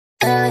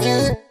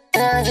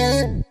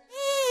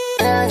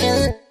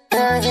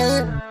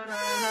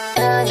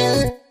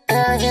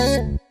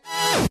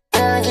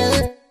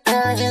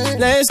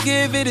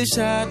give it a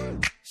shot.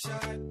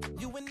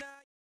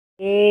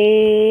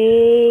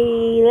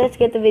 Hey, let's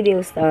get the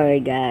video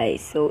started,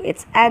 guys. So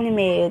it's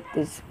animated,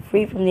 it's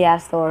free from the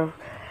App Store.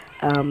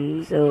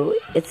 So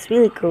it's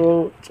really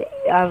cool.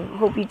 I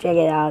hope you check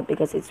it out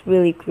because it's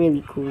really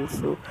cool.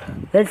 So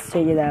let's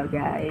check it out,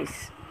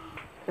 guys.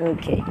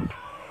 Okay,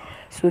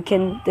 so we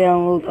can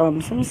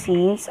download some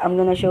scenes. I'm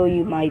gonna show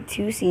you my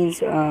two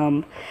scenes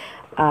last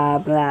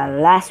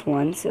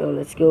one. So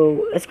let's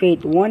go. Let's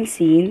create one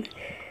scene.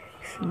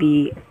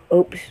 Be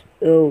oops.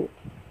 Okay,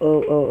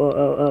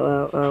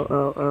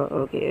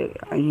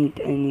 I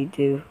need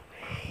to,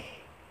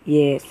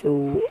 yeah,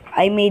 so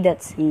I made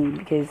that scene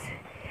because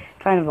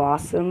kind of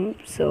awesome.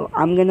 So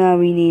I'm gonna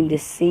rename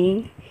this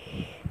scene.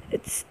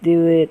 Let's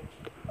do it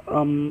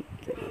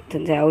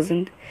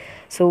 10,000.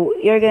 So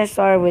you're gonna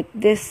start with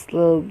this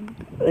little,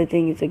 I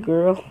think it's a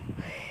girl,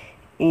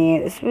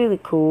 and it's really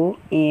cool.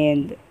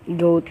 And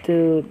go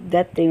to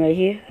that thing right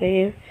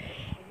here,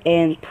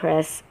 and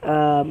press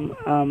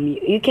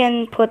you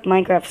can put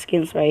Minecraft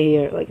skins right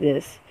here like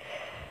this.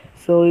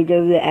 So you're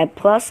gonna add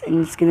plus,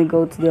 and it's gonna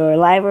go to your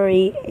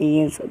library,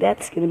 and so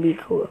that's gonna be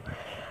cool.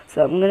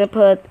 So I'm gonna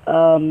put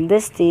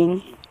this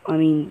thing,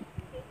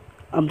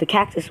 the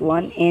cactus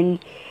one, and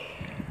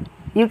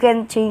you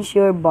can change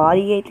your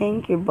body. I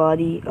think your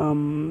body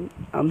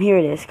here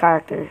it is,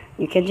 character.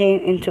 You can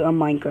change into a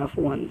Minecraft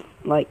one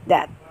like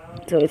that.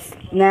 So it's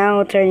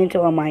now turned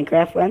into a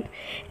Minecraft one,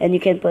 and you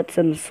can put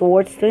some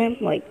swords to him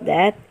like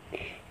that,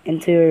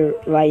 into your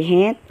right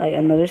hand, like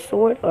another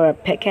sword or a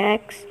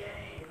pickaxe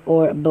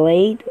or a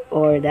blade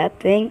or that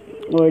thing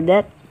or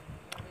that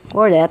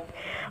or that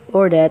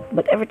or that.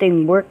 But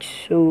everything works.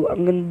 So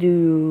I'm gonna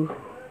do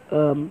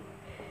an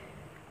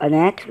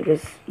axe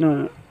because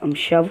no, I'm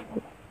shovel.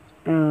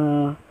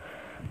 No,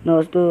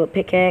 let's do a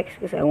pickaxe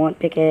because I want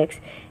pickaxe,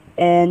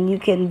 and you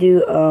can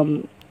do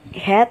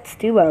hats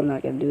too, but I'm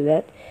not gonna do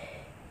that.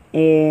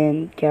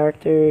 And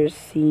characters,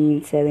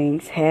 scene,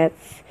 settings,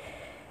 hats.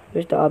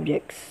 Where's the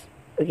objects?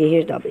 Okay,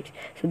 here's the objects.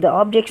 So the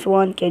objects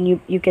one,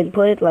 you can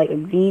put it like a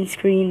green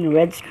screen,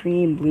 red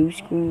screen, blue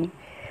screen.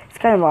 It's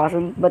kind of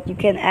awesome, but you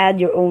can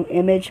add your own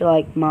image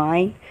like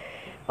mine.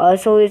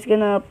 So it's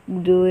gonna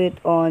do it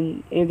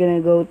on. You're gonna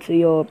go to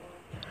your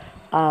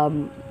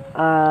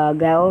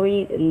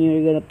gallery, and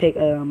you're gonna pick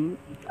an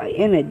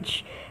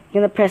image.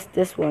 You're gonna press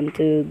this one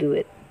to do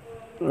it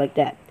like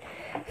that.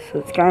 So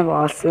it's kind of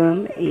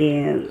awesome,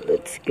 and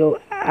let's go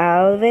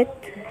out of it.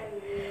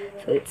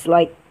 So it's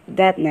like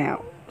that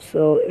now.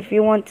 So if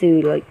you want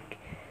to like,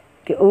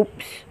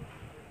 oops,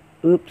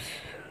 oops,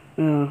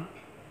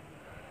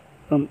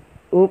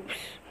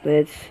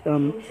 let's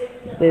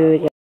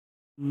wait,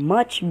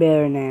 much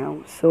better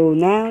now. So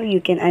now you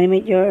can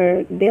animate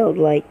your build,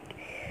 like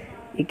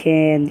you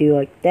can do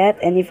like that.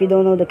 And if you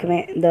don't know the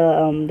command,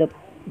 the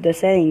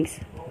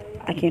settings,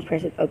 I can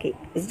press it. Okay,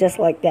 it's just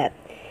like that.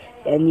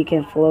 And you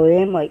can float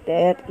in like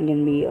that. You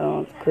can be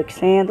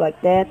quicksand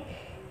like that,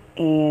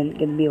 and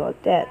gonna be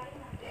like that.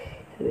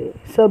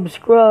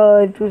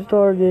 Subscribe to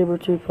Star Gamer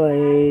 2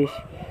 Plays.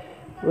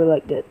 We're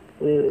like that.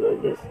 We're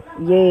like this.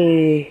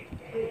 Yay!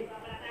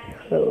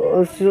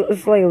 So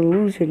it's like a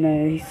loser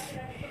nice.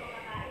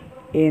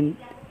 And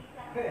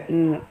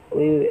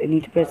wait, I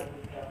need to press.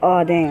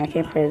 Oh dang! I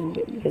can't press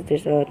because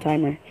there's a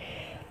timer.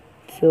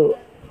 So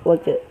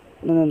like that.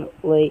 No.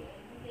 Wait.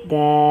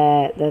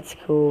 That's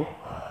cool.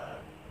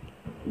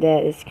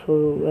 That is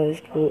cool.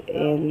 And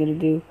I'm gonna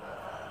do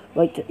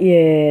like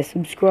yeah,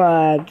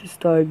 subscribe to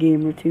Star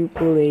Gamer 2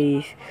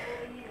 Plays.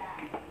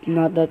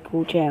 Not that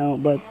cool channel,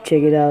 but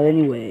check it out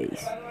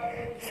anyways.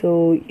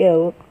 So yeah,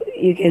 look,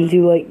 you can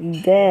do like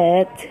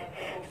that.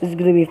 It's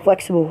gonna be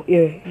flexible.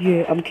 Yeah,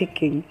 I'm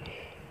kicking.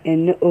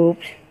 And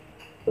oops.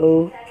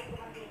 Oh,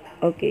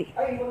 okay.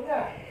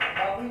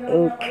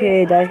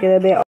 Okay, that's gonna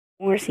be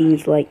more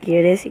scenes like here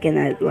it is. You can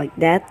add like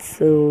that,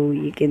 so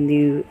you can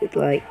do it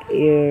like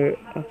here.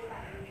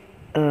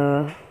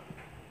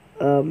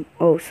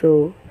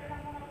 So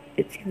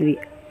it's gonna be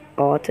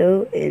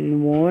auto and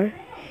more.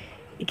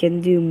 You can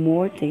do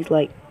more things,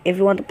 like if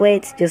you want to play,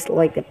 it's just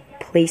like the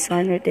play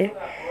sign right there.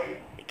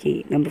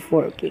 Okay, number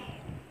 4. Okay,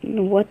 you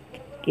know what?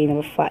 Okay,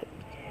 number 5.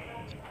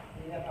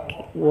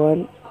 Okay,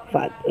 1,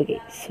 5. Okay,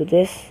 so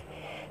this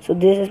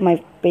is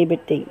my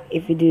favorite thing.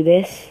 If you do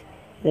this,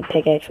 the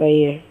pickaxe right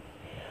here,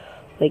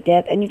 like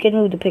that, and you can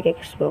move the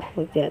pickaxe as well,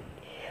 like that.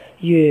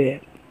 Yeah,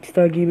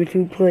 Star Gamer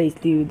 2 Plays,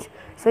 dudes.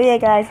 So yeah,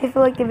 guys, if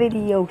you like the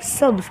video,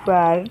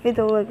 subscribe. If you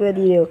don't like the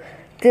video,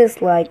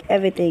 dislike.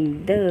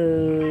 Everything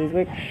does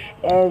work.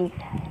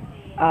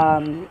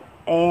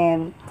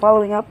 And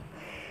following up,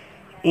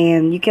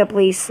 and you can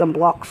place some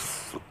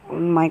blocks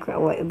in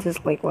Minecraft,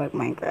 just like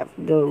Minecraft.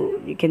 Though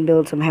you can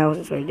build some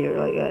houses right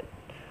there,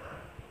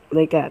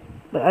 like that.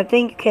 But I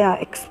think you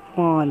cannot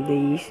spawn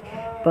these.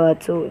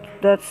 But so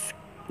that's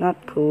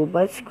not cool,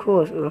 but it's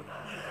cool as well.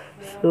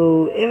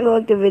 So if you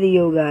like the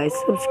video, guys,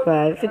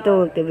 subscribe. If you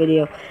don't like the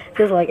video,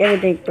 just like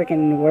everything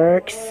freaking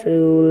works.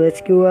 So let's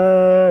go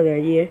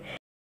right here.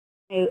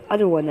 The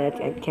other one that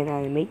I can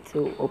animate,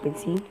 so open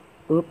scene.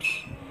 Oops,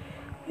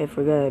 I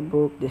forgot I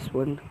broke this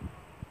one.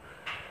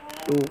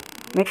 So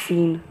next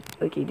scene.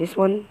 Okay, this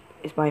one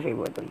is my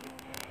favorite one.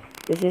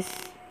 This is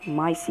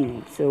my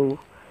scene. So,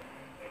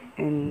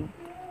 and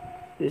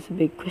there's a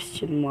big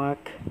question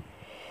mark.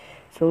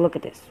 So look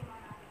at this.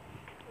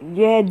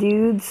 Yeah,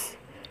 dudes.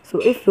 So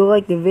if you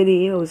like the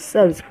video,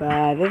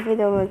 subscribe. If you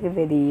don't like the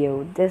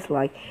video,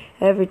 dislike.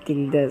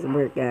 Everything does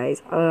work,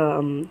 guys.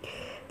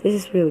 This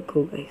is really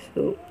cool, guys.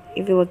 So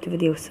if you like the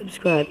video,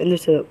 subscribe. And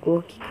there's a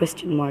lucky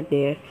question mark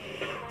there.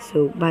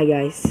 So bye,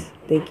 guys.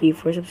 Thank you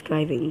for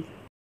subscribing.